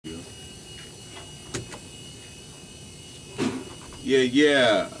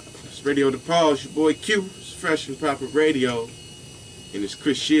Yeah. It's Radio DePaul. It's your boy Q. It's Fresh and Proper Radio. And it's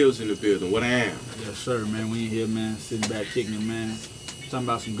Chris Shields in the building. What I am. Yes, sir, man. We in here, man. Sitting back, kicking it, man. Talking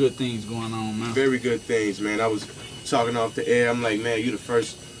about some good things going on, man. Very good things, man. I was talking off the air. I'm like, man, you the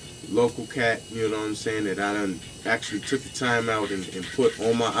first local cat, you know what I'm saying, that I done actually took the time out and put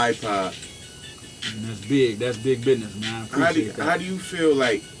on my iPod. And that's big. That's big business, man. How do you feel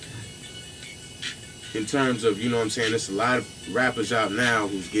like, in terms of, you know what I'm saying, there's a lot of rappers out now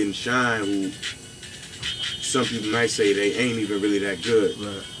who's getting shine, who some people might say they ain't even really that good.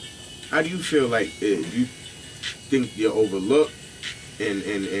 Right. How do you feel like you think you're overlooked,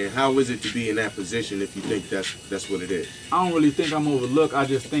 and how is it to be in that position if you think that's what it is? I don't really think I'm overlooked. I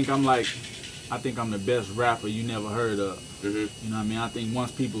just think I'm the best rapper you never heard of. Mm-hmm. You know what I mean? I think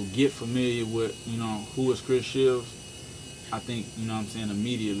once people get familiar with, you know, who is Chris Shields, I think, you know what I'm saying,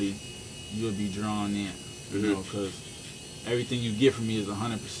 immediately you'll be drawn in. You know, because everything you get from me is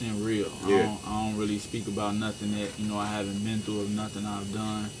 100% real. Yeah. I don't really speak about nothing that, you know, I haven't been through or nothing I've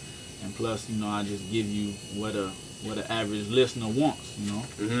done. And plus, you know, I just give you what an average listener wants, you know.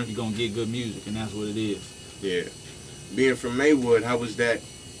 You're going to get good music, and that's what it is. Yeah. Being from Maywood, how was that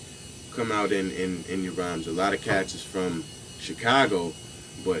come out in your rhymes? A lot of cats is from Chicago,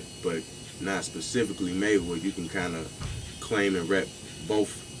 but not specifically Maywood. You can kind of claim and rep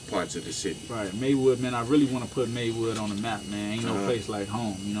both parts of the city. Right. Maywood, man, I really want to put Maywood on the map, man. Ain't no place like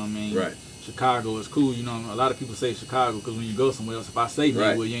home, you know what I mean? Right. Chicago is cool, you know. A lot of people say Chicago because when you go somewhere else, if I say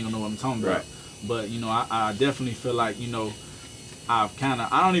Maywood, you ain't gonna know what I'm talking about. But, you know, I definitely feel like, you know, I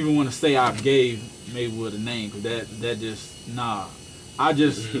don't even want to say I've gave Maywood a name, because that just, nah. I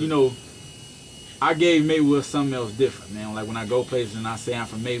just, you know, I gave Maywood something else different, man. Like when I go places and I say I'm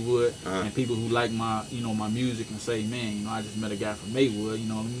from Maywood, and people who like my, you know, my music and say, man, you know, I just met a guy from Maywood, you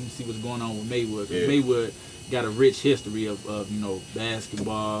know, let me see what's going on with Maywood. Because Maywood got a rich history of, you know,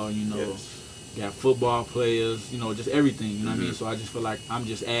 basketball, you know, got football players, you know, just everything, you know what I mean? So I just feel like I'm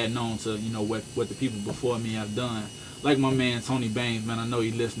just adding on to, you know, what the people before me have done. Like my man Tony Bangs, man, I know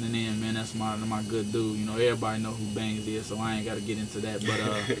he listening in, man. That's my good dude. You know, everybody know who Bangs is, so I ain't got to get into that.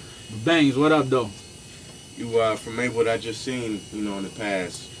 But Bangs, what up, though? You from Maywood, I just seen, you know, in the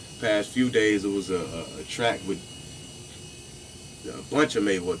past few days, it was a track with a bunch of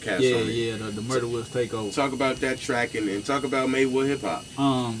Maywood cats on it. Yeah, the Murder Woods Takeover. Talk about that track and talk about Maywood hip hop.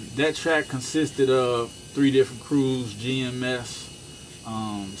 That track consisted of 3 different crews: GMS,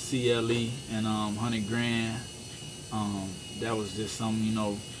 CLE, and 100 Grand. That was just something, you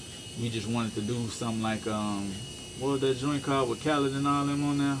know, we just wanted to do something like, what was that joint called with Khaled and all them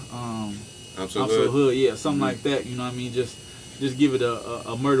on there? I'm So Hood. Yeah, something like that, you know what I mean? Just give it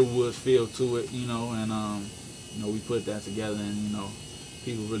a Murder Woods feel to it, you know, and, you know, we put that together, and, you know,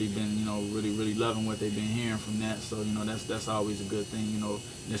 people really been, you know, really loving what they've been hearing from that. So, you know, that's always a good thing, you know,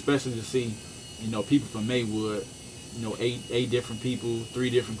 and especially to see, you know, people from Maywood, you know, eight different people, 3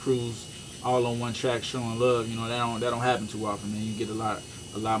 different crews, all on one track showing love. You know, that don't happen too often, man. You get a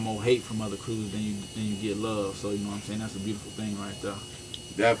lot more hate from other crews than you get love. So, you know what I'm saying? That's a beautiful thing right there.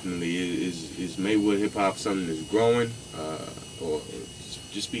 Definitely. Is Maywood hip hop something that's growing, or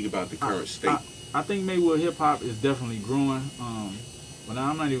just speak about the current state? I think Maywood hip hop is definitely growing. But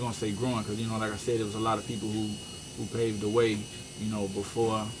I'm not even gonna say growing, because, you know, like I said, there was a lot of people who paved the way, you know,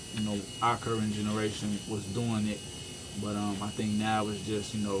 before, you know, our current generation was doing it. But I think now it's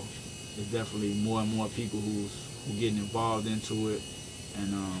just, you know, it's definitely more and more people who getting involved into it, and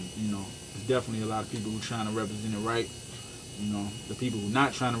you know, there's definitely a lot of people who trying to represent it right. You know, the people who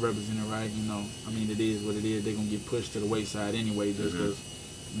not trying to represent it right, you know, I mean, it is what it is. They're gonna get pushed to the wayside anyway, just because,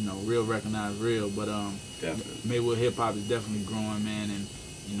 you know, real recognize real. But Maywood hip hop is definitely growing, man, and,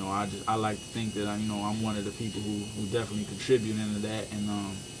 you know, I like to think that you know, I'm one of the people who definitely contribute into that, and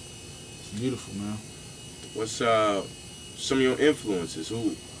it's beautiful, man. What's some of your influences?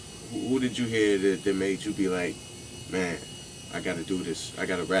 Who did you hear that made you be like, man, I gotta do this, I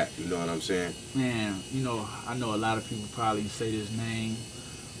gotta rap, you know what I'm saying? Man, you know, I know a lot of people probably say this name,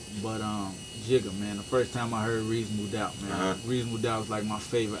 but Jigga, man, the first time I heard Reasonable Doubt, man, Reasonable Doubt was like my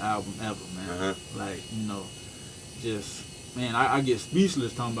favorite album ever, man. Like, you know, just, man, I get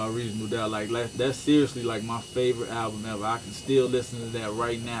speechless talking about Reasonable Doubt. Like that's seriously like my favorite album ever. I can still listen to that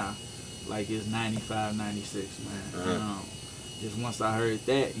right now, like it's 95, 96, man. Just once I heard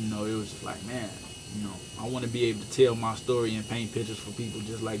that, you know, it was just like, man, you know, I want to be able to tell my story and paint pictures for people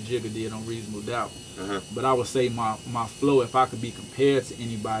just like Jigga did on Reasonable Doubt. But I would say my flow, if I could be compared to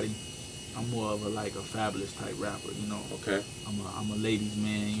anybody, I'm more of a fabulous type rapper, you know. Okay. I'm a ladies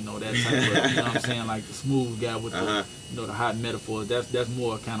man, you know, that type of, you know what I'm saying, like the smooth guy with the, you know, the hot metaphors. That's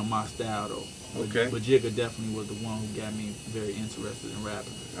more kind of my style though. Okay. But Jigga definitely was the one who got me very interested in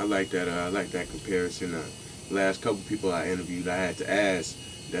rapping. I like that. I like that comparison. Last couple people I interviewed, I had to ask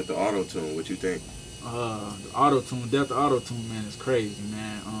that the auto tune. What you think? The auto tune, the auto tune, man, is crazy,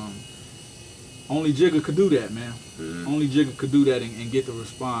 man. Only Jigga could do that, man. Mm-hmm. Only Jigga could do that and get the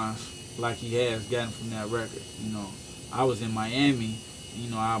response like he has gotten from that record. You know, I was in Miami. You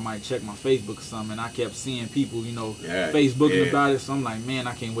know, I might check my Facebook or something, and I kept seeing people, you know, Facebooking about it. So I'm like, man,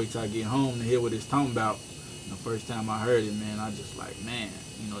 I can't wait till I get home to hear what it's talking about. And the first time I heard it, man, I just like, man,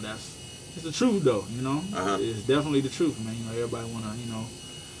 you know, it's the truth though, you know. It's definitely the truth, man. You know, everybody wanna, you know,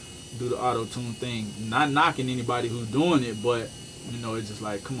 do the auto tune thing. Not knocking anybody who's doing it, but you know, it's just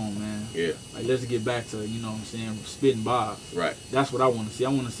like, come on, man. Yeah. Like, let's get back to, you know what I'm saying, spitting bars. Right. That's what I want to see. I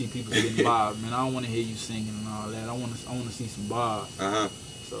want to see people spitting bars, man. I don't want to hear you singing and all that. I want to see some bars.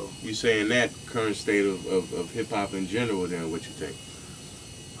 So. You saying that current state of hip hop in general? Then what you think?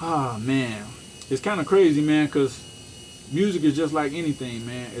 Ah, man, it's kind of crazy, man, because music is just like anything,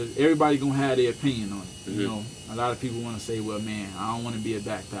 man. Everybody gonna have their opinion on it. You know, a lot of people want to say, well, man, I don't want to be a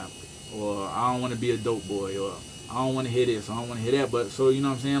backpacker, or I don't want to be a dope boy, or I don't want to hear this, I don't want to hear that. But so, you know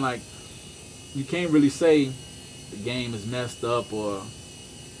what I'm saying, like, you can't really say the game is messed up, or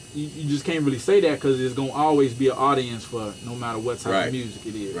you just can't really say that, because there's gonna always be an audience for no matter what type of music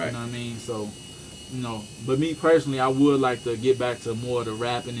it is. You know what I mean? So, you know, but me personally, I would like to get back to more of the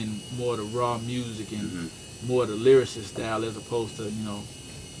rapping and more of the raw music and more of the lyricist style, as opposed to, you know,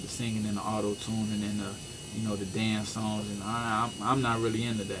 the singing and the auto tuning and the, you know, the dance songs. And I'm not really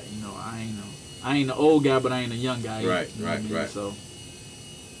into that. You know, I ain't an old guy, but I ain't a young guy either, you know what I mean? So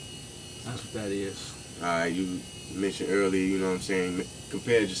that's what that is. You mentioned earlier, you know what I'm saying,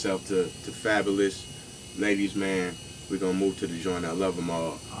 compared yourself to Fabulous, Ladies Man. We're going to move to the joint I Love 'Em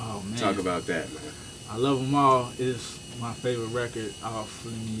All. Oh, man. Talk about that, man. I Love 'Em All is my favorite record off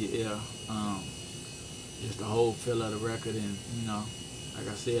Let Me Your Ear. Just the whole feel of the record, and, you know, like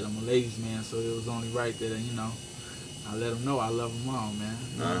I said, I'm a ladies man, so it was only right that, you know, I let them know I love them all,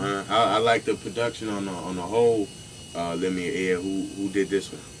 man. I like the production on the whole Let Me Your Ear. Who did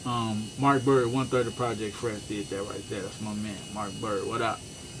this one? Mark Bird, 130 Project Fresh did that right there. That's my man, Mark Bird. What up?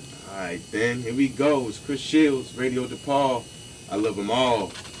 All right, then. Here we go. It's Chris Shields, Radio DePaul. I Love 'Em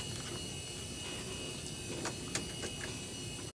All.